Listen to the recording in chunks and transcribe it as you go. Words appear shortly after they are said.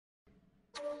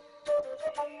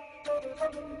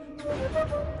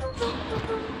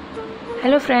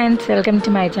Hello friends, welcome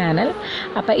to my channel.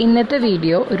 അപ്പോൾ ഇന്നത്തെ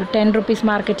video ഒരു 10 rupees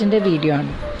മാർക്കറ്റിൻ്റെ വീഡിയോ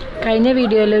ആണ്. കഴിഞ്ഞ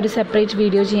വീഡിയോയിൽ ഒരു സെപ്പറേറ്റ്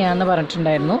വീഡിയോ ചെയ്യാമെന്ന്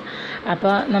പറഞ്ഞിട്ടുണ്ടായിരുന്നു.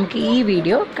 അപ്പോൾ നമുക്ക് ഈ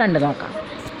വീഡിയോ കണ്ടു നോക്കാം.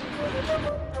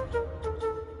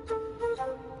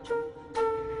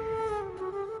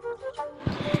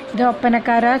 ഇത്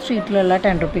ഒപ്പനക്കാര സ്ട്രീറ്റിലുള്ള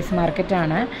 10 rupees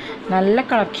മാർക്കറ്റാണ്. നല്ല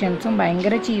കളക്ഷൻസും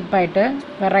ഭയങ്കര ചീപ്പായിട്ട്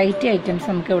വെറൈറ്റി ഐറ്റംസ്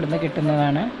നമുക്ക് ഇവിടുന്ന്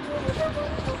കിട്ടുന്നതാണ്.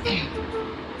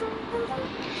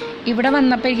 ഇവിടെ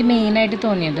വന്നപ്പോൾ എനിക്ക് മെയിനായിട്ട്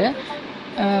തോന്നിയത്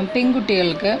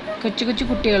പെൺകുട്ടികൾക്ക് കൊച്ചു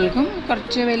കുട്ടികൾക്കും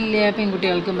കുറച്ച് വലിയ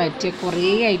പെൺകുട്ടികൾക്കും പറ്റിയ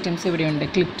കുറേ ഐറ്റംസ് ഇവിടെയുണ്ട്.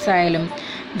 ക്ലിപ്സ് ആയാലും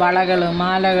വളകൾ,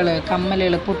 മാലകൾ,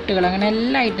 കമ്മലുകൾ, പൊട്ടുകൾ, അങ്ങനെ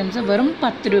എല്ലാ ഐറ്റംസും വെറും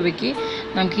 10 രൂപയ്ക്ക്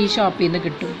നമുക്ക് ഈ ഷോപ്പിൽ നിന്ന്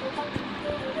കിട്ടും.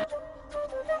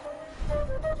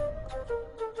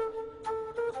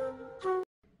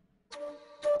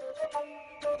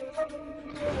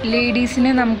 ലേഡീസിന്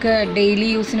നമുക്ക് ഡെയിലി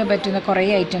യൂസിന് പറ്റുന്ന കുറേ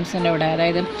ഐറ്റംസ് ഉണ്ട് ഇവിടെ.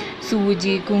 അതായത്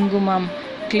സൂചി, കുങ്കുമം,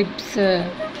 ക്ലിപ്സ്,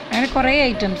 അങ്ങനെ കുറേ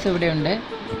ഐറ്റംസ് ഇവിടെ ഉണ്ട്.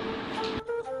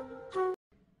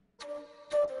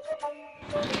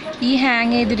 ഈ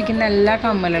ഹാങ് ചെയ്തിരിക്കുന്ന എല്ലാ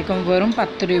കമ്മലുകൾക്കും വെറും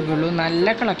 10 രൂപയുള്ളൂ.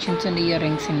 നല്ല കളക്ഷൻസ് ഉണ്ട്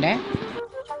ഇയറിങ്സിൻ്റെ.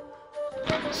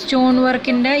 സ്റ്റോൺ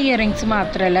വർക്കിൻ്റെ ഇയറിങ്സ്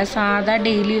മാത്രമല്ല, സാധാ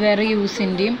ഡെയിലി വെയർ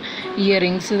യൂസിൻ്റെയും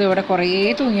ഇയറിങ്സ് ഇതിവിടെ കുറേ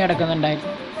തൂങ്ങി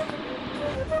കിടക്കുന്നുണ്ടായിരുന്നു.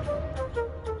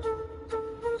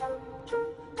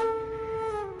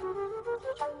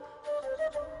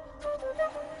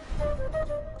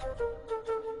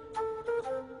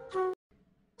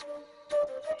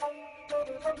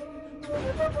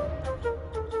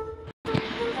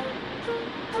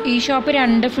 ഈ ഷോപ്പ്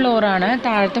 2 ഫ്ലോറാണ്.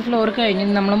 താഴത്തെ ഫ്ലോർ കഴിഞ്ഞ്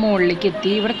നമ്മൾ മുകളിലേക്ക്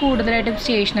എത്തി. ഇവിടെ കൂടുതലായിട്ടും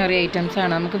സ്റ്റേഷനറി ഐറ്റംസ്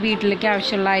ആണ്. നമുക്ക് വീട്ടിലേക്ക്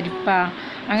ആവശ്യമുള്ള അരിപ്പ,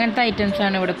 അങ്ങനത്തെ ഐറ്റംസ്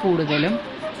ആണ് ഇവിടെ കൂടുതലും.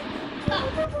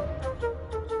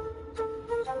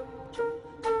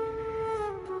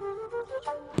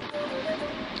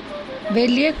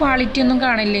 വലിയ ക്വാളിറ്റി ഒന്നും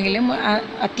കാണില്ലെങ്കിലും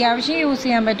അത്യാവശ്യം യൂസ്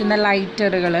ചെയ്യാൻ പറ്റുന്ന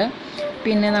ലൈറ്ററുകൾ,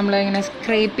 പിന്നെ നമ്മൾ ഇങ്ങനെ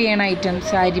സ്ക്രേപ്പ് ചെയ്യണ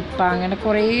ഐറ്റംസ്, അരിപ്പ, അങ്ങനെ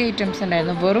കുറേ ഐറ്റംസ്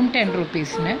ഉണ്ടായിരുന്നു വെറും 10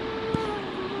 റുപ്പീസിന്.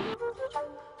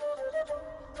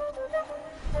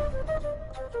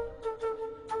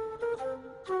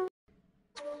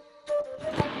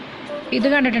 ഇത്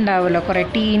കണ്ടിട്ടുണ്ടാവുമല്ലോ, കുറേ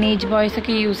ടീനേജ്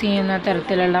ബോയ്സൊക്കെ യൂസ് ചെയ്യുന്ന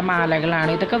തരത്തിലുള്ള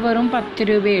മാലകളാണ്. ഇതൊക്കെ വെറും 10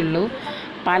 രൂപയേ ഉള്ളൂ.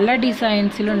 പല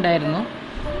ഡിസൈൻസിലുണ്ടായിരുന്നു.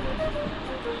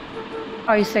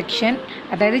 ടോയ്സ് സെക്ഷൻ,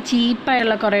 അതായത്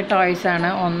ചീപ്പായിട്ടുള്ള കുറേ ടോയ്സാണ്.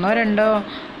 1-2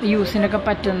 യൂസിനൊക്കെ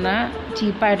പറ്റുന്ന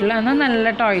ചീപ്പായിട്ടുള്ള എന്നാൽ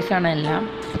നല്ല ടോയ്സാണ് എല്ലാം.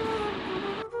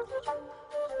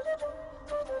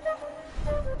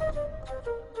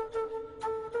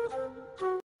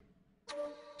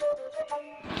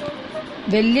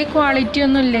 വലിയ ക്വാളിറ്റി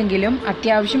ഒന്നും ഇല്ലെങ്കിലും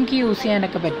അത്യാവശ്യം എനിക്ക് യൂസ്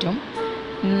ചെയ്യാനൊക്കെ പറ്റും.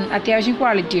 അത്യാവശ്യം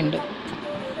ക്വാളിറ്റി ഉണ്ട്.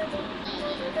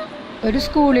 ഒരു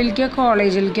സ്കൂളിലേക്കോ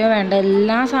കോളേജിലേക്കോ വേണ്ട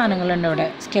എല്ലാ സാധനങ്ങളും ഉണ്ട് ഇവിടെ.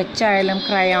 സ്കെച്ചായാലും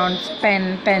ക്രയോൺസ്, പെൻ,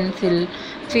 പെൻസിൽ,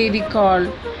 ഫെവിക്കോൾ,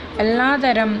 എല്ലാ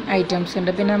തരം ഐറ്റംസ്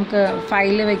ഉണ്ട്. പിന്നെ നമുക്ക്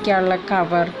ഫയൽ വയ്ക്കാനുള്ള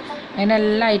കവർ, അങ്ങനെ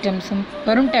എല്ലാ ഐറ്റംസും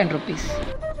വെറും 10 റുപ്പീസ്.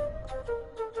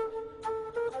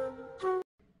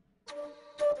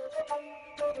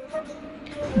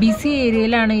 ബിസി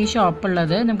ഏരിയയിലാണ് ഈ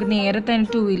ഷോപ്പുള്ളത്. നമുക്ക് നേരെ തന്നെ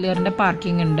 2 വീലറിൻ്റെ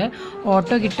പാർക്കിംഗ് ഉണ്ട്.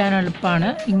 ഓട്ടോ കിട്ടാൻ എളുപ്പമാണ്,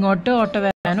 ഇങ്ങോട്ട് ഓട്ടോ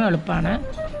വരാനും എളുപ്പമാണ്.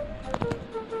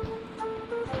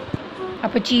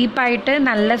 അപ്പോൾ ചീപ്പായിട്ട്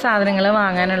നല്ല സാധനങ്ങൾ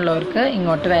വാങ്ങാനുള്ളവർക്ക്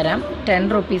ഇങ്ങോട്ട് വരാം.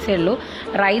 10 റുപ്പീസേ ഉള്ളൂ.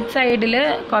 റൈറ്റ് സൈഡിൽ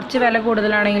കുറച്ച് വില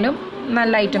കൂടുതലാണെങ്കിലും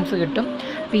നല്ല ഐറ്റംസ് കിട്ടും.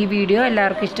 അപ്പോൾ ഈ വീഡിയോ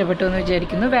എല്ലാവർക്കും ഇഷ്ടപ്പെട്ടു എന്ന്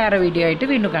വിചാരിക്കുന്നു. വേറെ വീഡിയോ ആയിട്ട്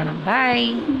വീണ്ടും കാണാം. ബൈ.